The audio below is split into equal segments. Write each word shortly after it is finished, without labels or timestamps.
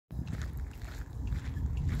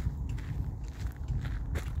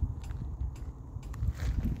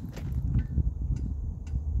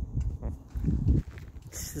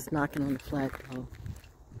This is knocking on the flagpole.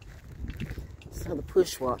 So the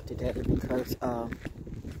push walk today because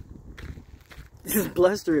this is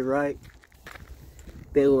blustery, right?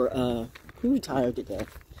 They were we were tired today,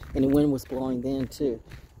 and the wind was blowing then too.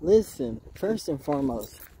 Listen, first and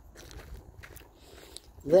foremost,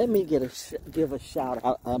 let me give a shout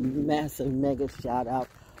out, a massive mega shout out,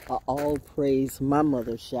 all praise my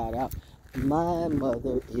mother shout out. My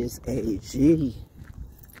mother is a G.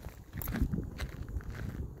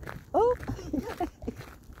 Oh,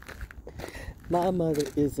 my mother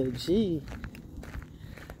is a G.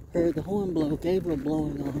 Heard the horn blow, Gabriel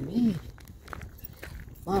blowing on me.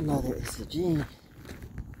 My mother is a G.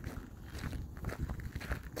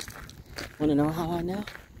 Want to know how I know?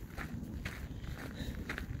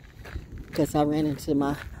 Because I ran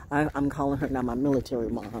into I'm calling her now my military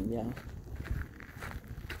mom, y'all.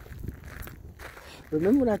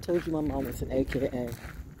 Remember when I told you my mom was an AKA?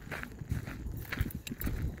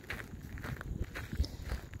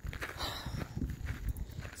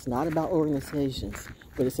 It's not about organizations,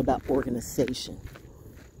 but it's about organization.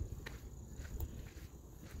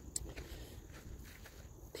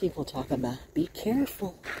 People talk about, be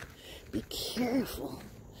careful, be careful.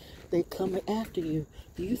 They're coming after you.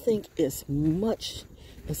 Do you think as much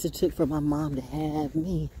as it took for my mom to have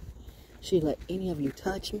me, she let any of you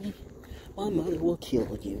touch me? My mother will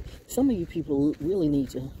kill you. Some of you people really need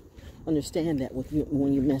to understand that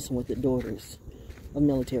when you're messing with the daughters of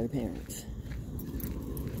military parents.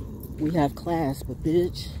 We have class, but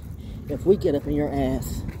bitch, if we get up in your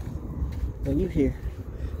ass, when you hear,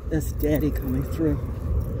 that's daddy coming through.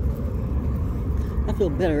 I feel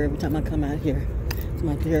better every time I come out here. It's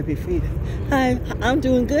my therapy for you. Hi, I'm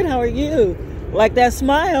doing good. How are you? Like that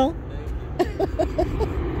smile.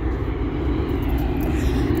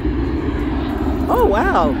 Oh,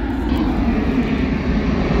 wow.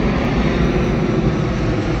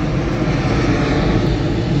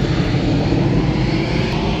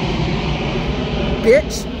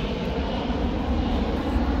 Bitch.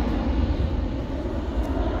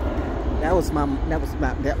 That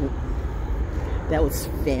was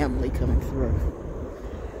family coming through.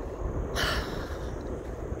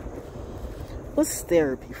 What's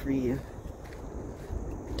therapy for you?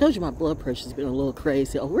 I told you my blood pressure's been a little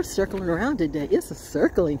crazy. Oh, we're circling around today. It's a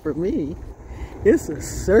circling for me. It's a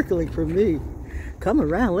circling for me. Come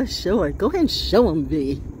around, let's show it. Go ahead and show them,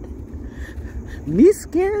 B. Me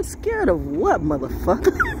scared? Scared of what,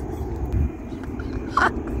 motherfucker?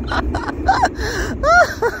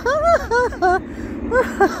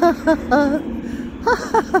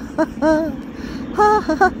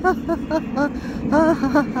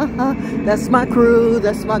 That's my crew,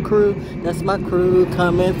 that's my crew, that's my crew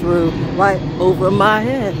coming through right over my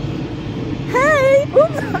head. Hey!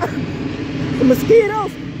 Oops. The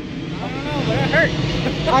mosquitoes! I don't know, but it hurt.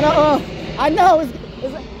 I know.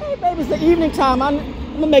 Hey, baby, it's the evening time. I'm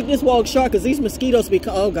gonna make this walk short because these mosquitoes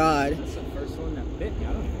oh, God. That's the first one that bit me.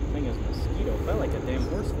 I don't even think it was a mosquito. It felt like a damn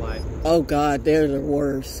horsefly. Oh, God, they're the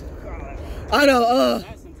worst. I know,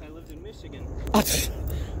 Since I lived in Michigan.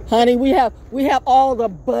 Honey, we have all the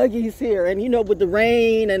buggies here, and you know, with the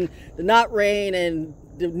rain and the not rain and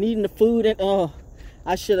the needing the food and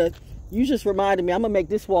you just reminded me. I'm gonna make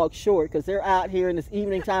this walk short because they're out here in this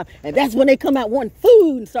evening time, and that's when they come out wanting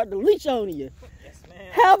food and start to leech on you. Yes,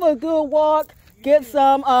 ma'am. Have a good walk. Get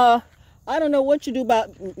some I don't know what you do about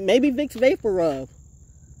maybe Vicks Vapor Rub.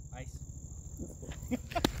 Ice.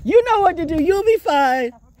 You know what to do. You'll be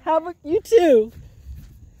fine. You too.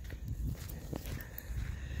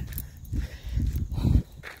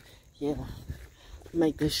 Yeah,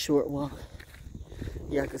 make this short walk.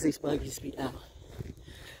 Yeah, because these buggies be out.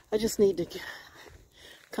 I just need to get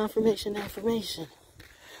confirmation, affirmation.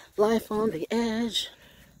 Life on the edge.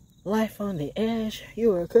 Life on the edge.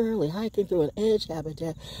 You are currently hiking through an edge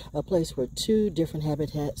habitat, a place where two different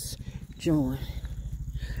habitats join.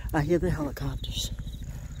 I hear the helicopters.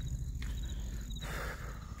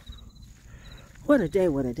 What a day,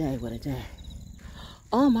 what a day, what a day.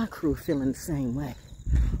 All my crew feeling the same way.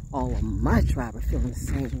 All of my tribe are feeling the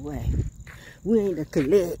same way. We ain't a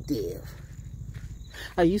collective.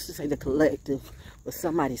 I used to say the collective, but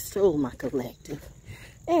somebody stole my collective.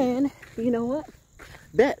 And you know what?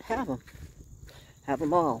 Bet, have them. Have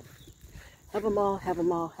them all. Have them all, have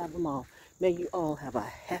them all, have them all. May you all have a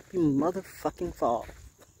happy motherfucking fall.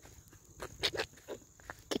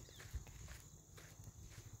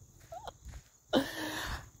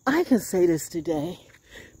 I can say this today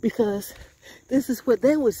because this is what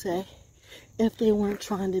they would say if they weren't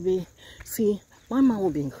trying to be. See, my mom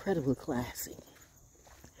would be incredibly classy.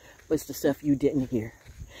 But it's the stuff you didn't hear.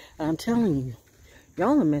 And I'm telling you,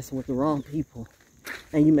 y'all are messing with the wrong people.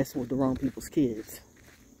 And you messing with the wrong people's kids.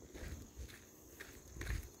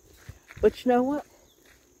 But you know what?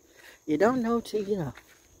 You don't know till you know.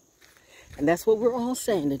 And that's what we're all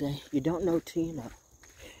saying today. You don't know till you know.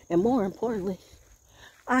 And more importantly,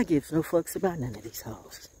 I give no fucks about none of these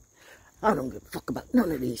hoes. I don't give a fuck about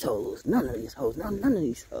none of these hoes. None of these hoes. None of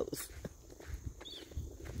these hoes.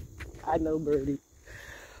 I know, Birdie.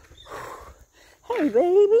 Hey,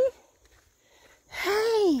 baby.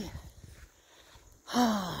 Hey.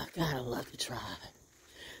 Oh, God, I love the tribe.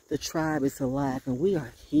 The tribe is alive, and we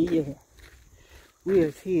are here. We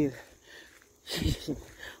are here.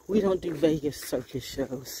 We don't do Vegas circus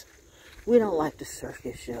shows. We don't like the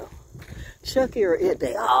circus show. Chucky or it,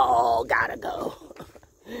 they all gotta go.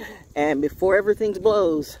 And before everything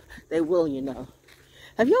blows, they will, you know.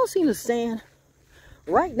 Have y'all seen the stand?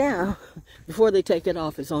 Right now, before they take it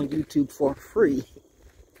off, it's on YouTube for free.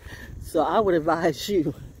 So I would advise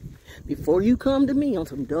you, before you come to me on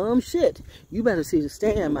some dumb shit, you better see the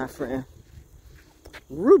stand, my friend.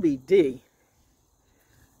 Ruby D.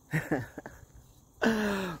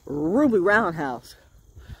 Ruby Roundhouse.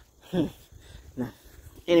 No.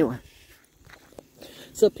 Anyway.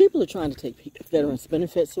 So people are trying to take veterans'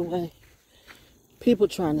 benefits away. People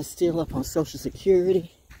trying to steal up on Social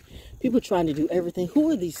Security. People trying to do everything. Who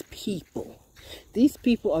are these people? These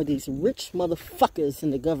people are these rich motherfuckers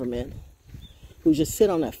in the government who just sit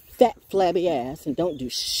on a fat, flabby ass and don't do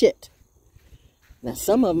shit. Now,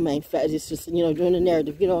 some of them ain't fat. It's just, you know, during the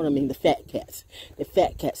narrative, you know what I mean? The fat cats. They're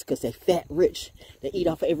fat cats because they're fat rich. They eat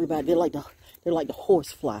off of everybody. They're like the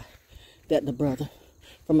horse fly that the brother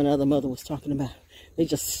from another mother was talking about. They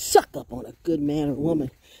just suck up on a good man or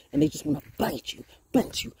woman, and they just want to bite you,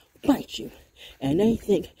 bite you, bite you. And they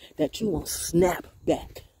think that you won't snap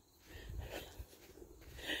back.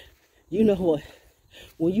 You know what?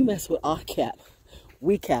 When you mess with our cap,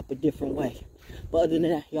 we cap a different way. But other than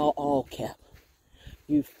that, y'all all cap.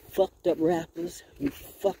 You fucked up rappers, you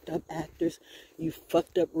fucked up actors, you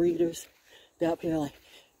fucked up readers. They're up here like,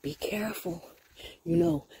 be careful. You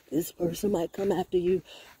know, this person might come after you.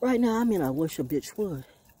 Right now, I mean, I wish a bitch would.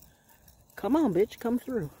 Come on, bitch, come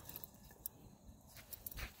through.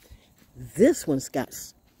 This one's got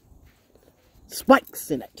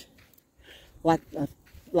spikes in it. Like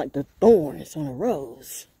the thorns on a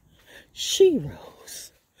rose. She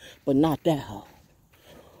rose, but not that hoe.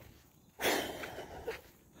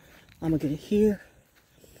 I'm going to get it here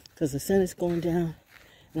because the sun is going down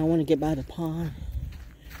and I want to get by the pond.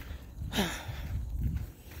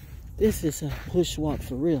 This is a bushwalk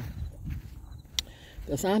for real.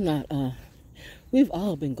 Because I'm not, we've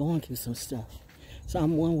all been going through some stuff. So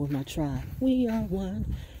I'm one with my tribe. We are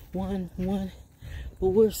one. But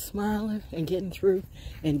we're smiling and getting through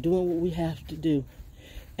and doing what we have to do.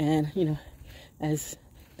 And, you know, as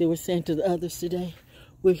they were saying to the others today,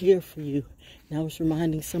 we're here for you. And I was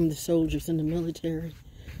reminding some of the soldiers in the military,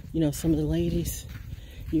 you know, some of the ladies,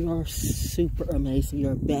 you are super amazing.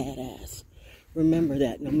 You're a badass. Remember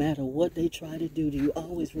that. No matter what they try to do to you,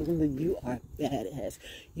 always remember you are badass.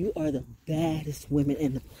 You are the baddest women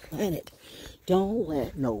in the planet. Don't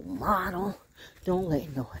let no model, don't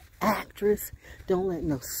let no actress, don't let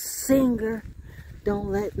no singer, don't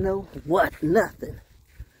let no what, nothing.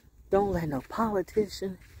 Don't let no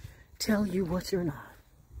politician tell you what you're not.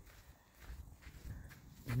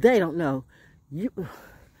 They don't know. They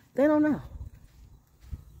don't know.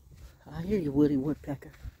 I hear you, Woody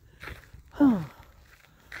Woodpecker. Oh,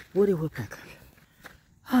 Woody Woodpecker.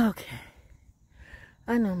 Okay.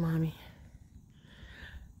 I know, Mommy.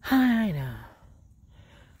 I know.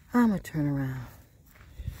 I'm going to turn around.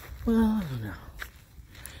 Well, I don't know.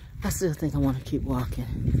 I still think I want to keep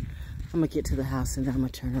walking. I'm going to get to the house and then I'm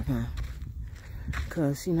going to turn around.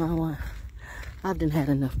 Because, you know what? I've done had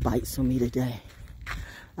enough bites on me today.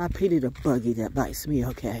 I pity the buggy that bites me,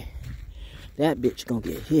 okay? That bitch gonna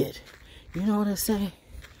get hit. You know what I say?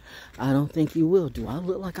 I don't think you will. Do I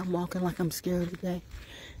look like I'm walking like I'm scared today?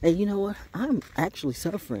 And you know what? I'm actually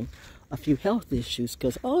suffering a few health issues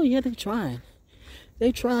because, oh yeah, they're trying.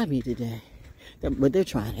 They tried me today. But they're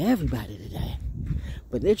trying everybody today.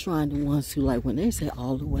 But they're trying the ones who, like, when they say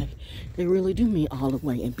all the way, they really do mean all the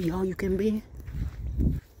way and be all you can be.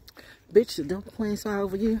 Bitch, the double planes fly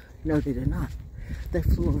over you? No, they did not. They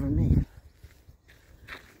flew over me.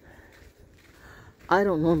 I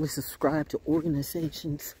don't normally subscribe to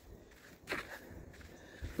organizations,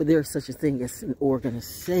 but there's such a thing as an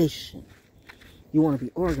organization. You want to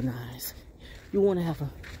be organized. You want to have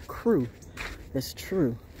a crew that's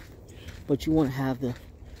true, but you want to have the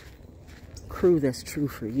crew that's true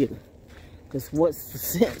for you. Because what's the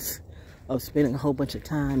sense of spending a whole bunch of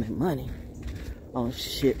time and money on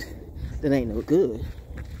shit that ain't no good.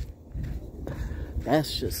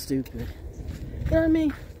 That's just stupid. You know what I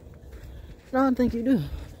mean? No, I don't think you do.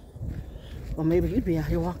 Or maybe you'd be out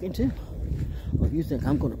here walking too. Or you think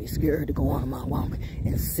I'm going to be scared to go on my walk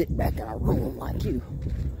and sit back in a room like you.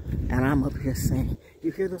 And I'm up here saying,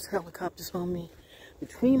 you hear those helicopters on me?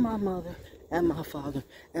 Between my mother and my father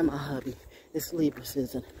and my hubby, it's Libra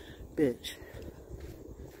season. Bitch.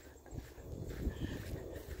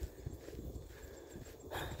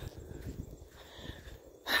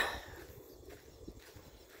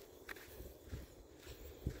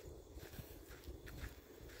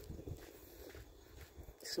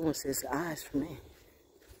 Someone says eyes for me.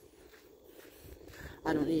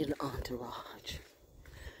 I don't need an entourage.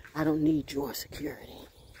 I don't need your security.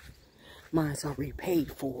 Mine's already paid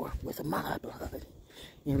for with my blood,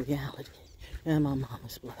 in reality, and my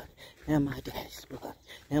mama's blood, and my daddy's blood,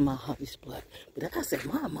 and my hubby's blood. But like I said,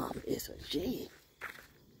 my mom is a G.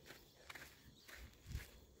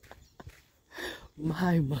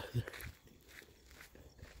 My mother.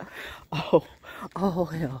 Oh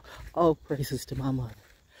hell. Oh, praises to my mother.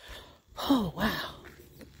 Oh, wow.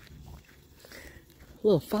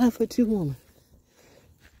 Little 5'2" woman.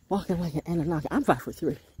 Walking like an Anunnaki. I'm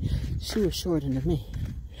 5'3". She was shorter than me.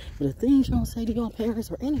 But the things you don't say to your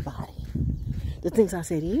parents or anybody, the things I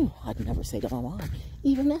say to you, I'd never say to my mom,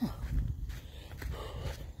 even now.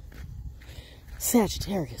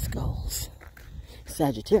 Sagittarius goals.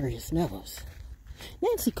 Sagittarius knows.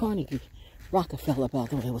 Nancy Carnegie Rockefeller, by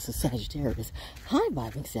the way, was a Sagittarius.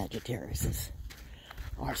 High-vibing Sagittariuses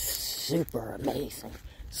are super amazing,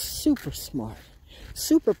 super smart,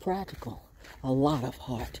 super practical, a lot of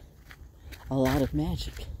heart, a lot of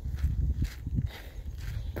magic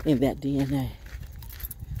in that DNA.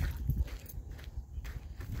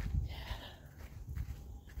 Yeah.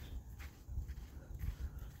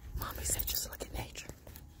 Mommy said just look at nature.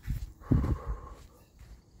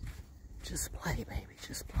 Just play, baby,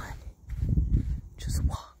 just play. Just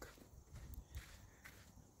walk.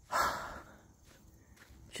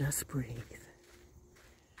 Just breathe.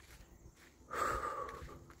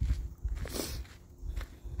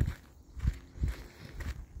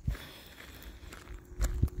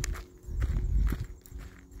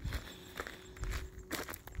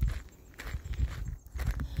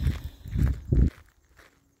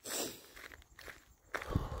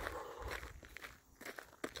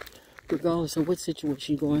 Regardless of what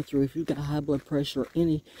situation you're going through, if you got high blood pressure or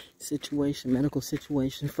any situation, medical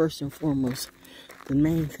situation, first and foremost, the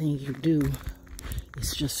main thing you do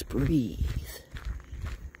is just breathe.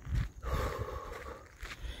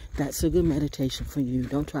 That's a good meditation for you.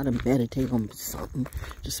 Don't try to meditate on something.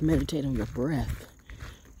 Just meditate on your breath.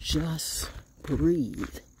 Just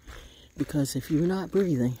breathe. Because if you're not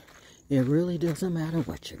breathing, it really doesn't matter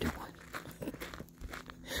what you're doing.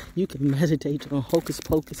 You can meditate on hocus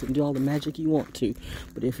pocus and do all the magic you want to,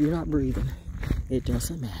 but if you're not breathing, it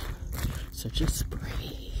doesn't matter. So just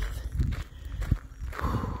breathe.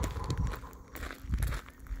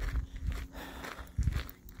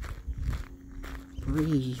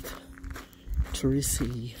 Breathe to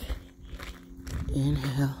receive.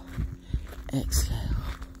 Inhale, exhale.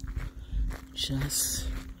 Just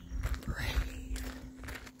breathe.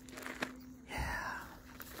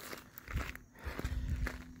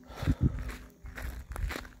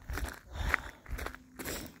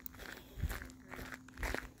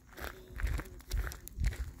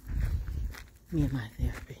 Me and my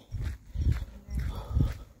therapy.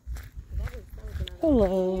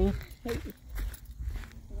 Hello. Hey.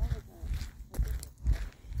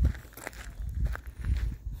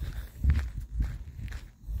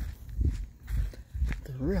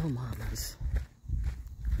 The real mamas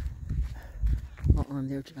are on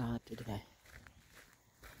their job today.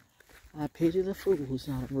 I pity the fool who's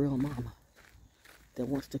not a real mama that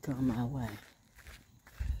wants to come my way.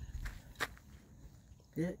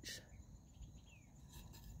 Bitch.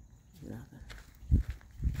 Nothing.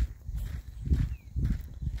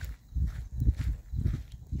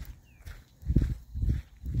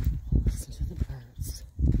 Listen to the birds.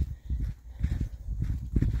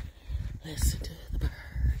 Listen to the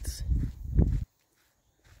birds.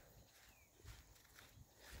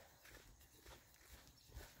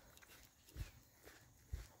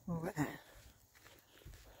 All right.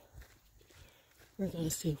 We're going to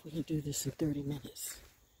see if we can do this in 30 minutes.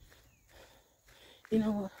 You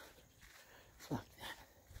know what? Fuck that.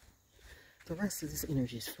 The rest of this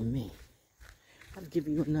energy is for me. I've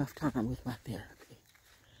given you enough time with my therapy.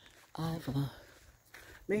 I've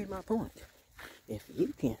made my point. If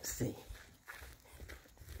you can't see,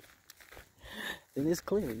 then it's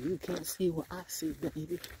clear. You can't see what I see,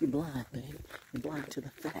 baby. You're blind, baby. You're blind to the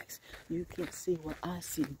facts. You can't see what I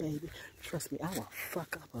see, baby. Trust me, I will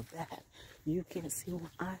fuck up a bat. You can't see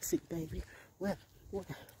what I see, baby. Where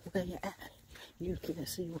you at? You can't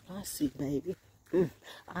see what I see, baby.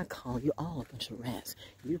 I call you all a bunch of rats.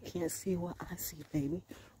 You can't see what I see, baby.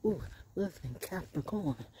 Ooh, listen,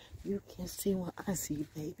 Capricorn. You can't see what I see,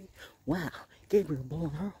 baby. Wow, Gabriel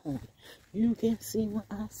blowing her horn. You can't see what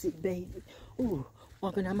I see, baby. Ooh,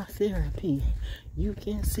 walking out my therapy. You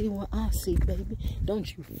can't see what I see, baby.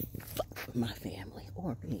 Don't you fuck with my family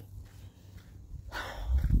or me.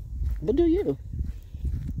 But do you?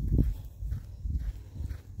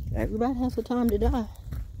 Everybody has a time to die.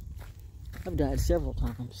 I've died several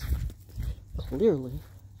times. Clearly,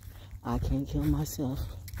 I can't kill myself,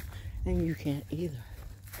 and you can't either.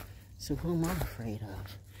 So who am I afraid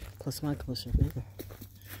of? Plus my ghosts are bigger.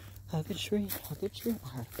 Hug a tree, I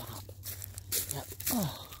heard a pop. Yep.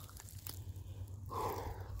 Oh.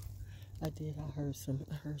 I did, I heard some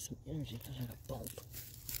energy. I heard a bump.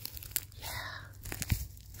 Yeah.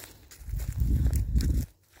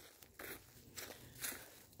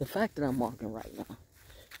 The fact that I'm walking right now,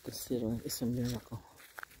 considering it's a miracle.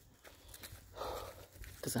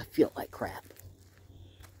 Because I feel like crap.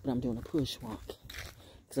 But I'm doing a push walk.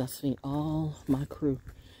 Because I've seen all my crew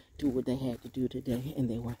do what they had to do today. And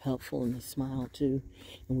they were helpful and they smiled too.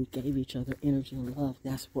 And we gave each other energy and love.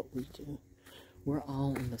 That's what we do. We're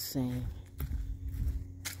all in the same.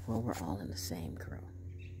 Well, we're all in the same crew.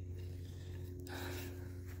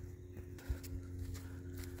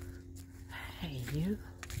 Hey, you.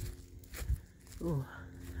 Ooh.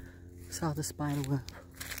 Saw the spider web.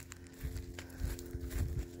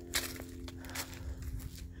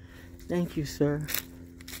 Thank you, sir.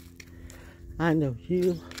 I know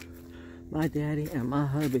you, my daddy, and my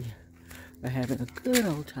hubby are having a good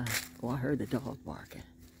old time. Oh, I heard the dog barking.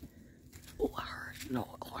 Oh, I heard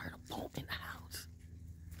a bump in the house.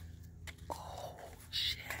 Oh,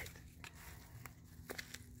 shit.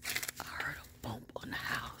 I heard a bump on the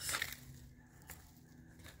house.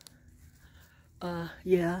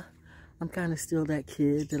 Yeah, I'm kind of still that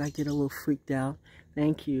kid that I get a little freaked out.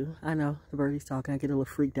 Thank you. I know, the birdie's talking. I get a little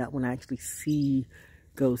freaked out when I actually see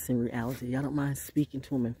ghosts in reality. I don't mind speaking to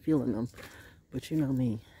them and feeling them, but you know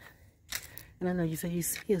me. And I know you say you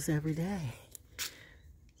see us every day.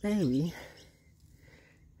 Baby,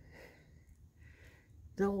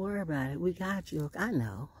 don't worry about it. We got you. I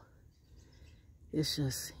know. It's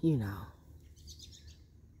just, you know.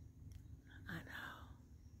 I know.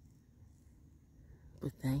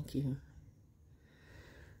 But thank you.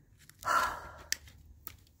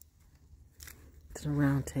 To the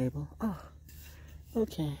round table. Oh,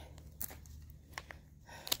 okay.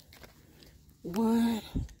 What?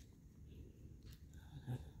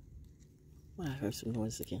 Well, I heard some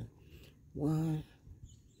noise again. 1,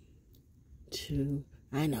 2.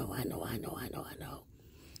 I know.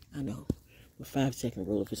 The 5-second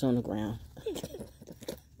rule, if it's on the ground.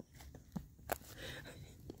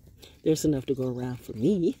 There's enough to go around for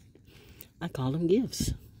me. I call them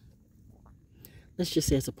gifts. Let's just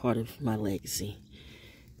say it's a part of my legacy.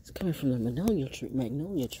 It's coming from the magnolia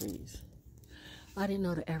trees. I didn't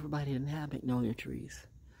know that everybody didn't have magnolia trees.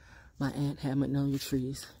 My aunt had magnolia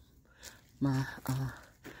trees. My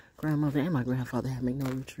grandmother and my grandfather had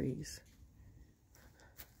magnolia trees.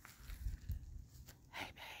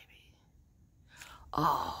 Hey, baby.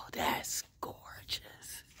 Oh, that's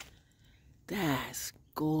gorgeous. That's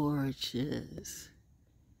gorgeous.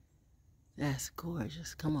 That's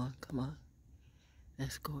gorgeous. Come on.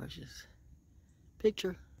 That's gorgeous.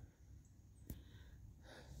 Picture.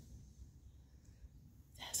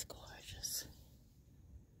 That's gorgeous.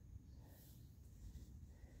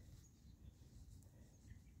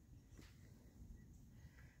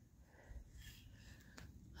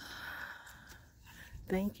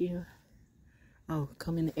 Thank you. Oh,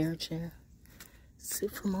 come in the air chair.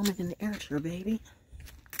 Sit for a moment in the air chair, baby.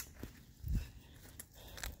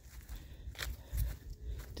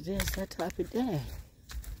 Today's that type of day.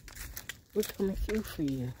 We're coming through for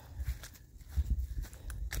you.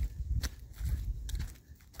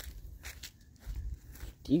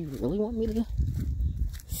 Do you really want me to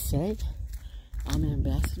say I'm an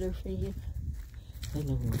ambassador for you? They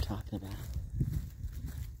know who we're talking about.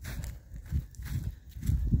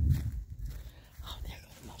 Oh, there go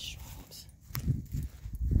the mushrooms.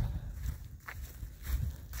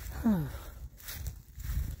 Huh.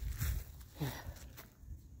 Yeah.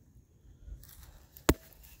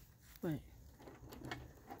 Wait.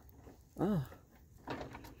 Oh.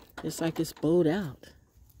 It's like it's bowed out.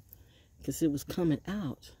 Because it was coming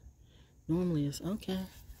out. Normally it's okay.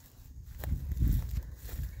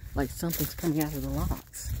 Like something's coming out of the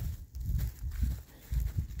locks.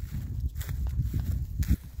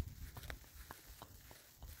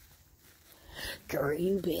 Girl,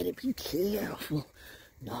 you better be careful.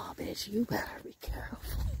 Nah, bitch, you better be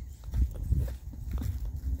careful.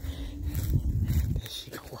 There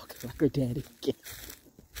she go walking like her daddy again.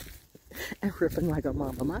 And ripping like her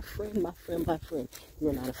mama. My friend, my friend, my friend.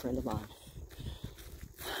 You're not a friend of mine.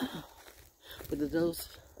 But to those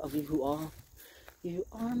of you who are, you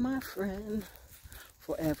are my friend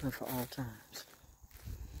forever and for all times.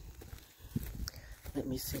 Let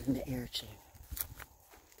me sit in the air chair.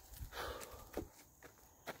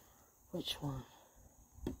 Which one?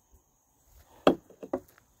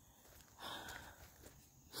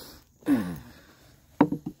 I'm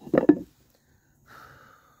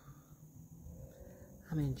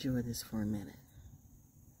gonna enjoy this for a minute.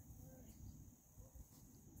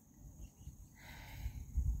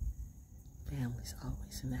 Family's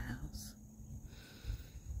always in the house.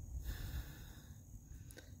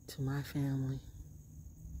 To my family,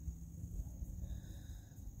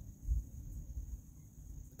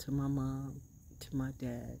 to my mom, to my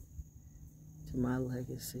dad, to my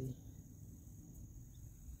legacy,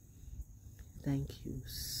 thank you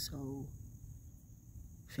so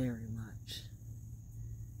very much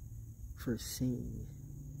for seeing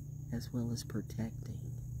as well as protecting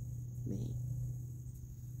me.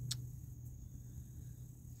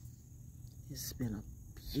 It's been a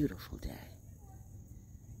beautiful day.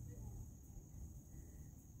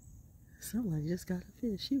 Someone just got a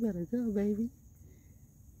fish. You better go, baby.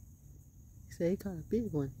 He said he caught a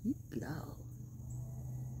big one. You go.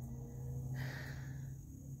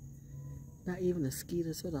 Not even the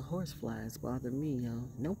mosquitoes or the horseflies bother me, yo.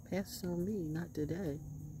 No pests on me, not today.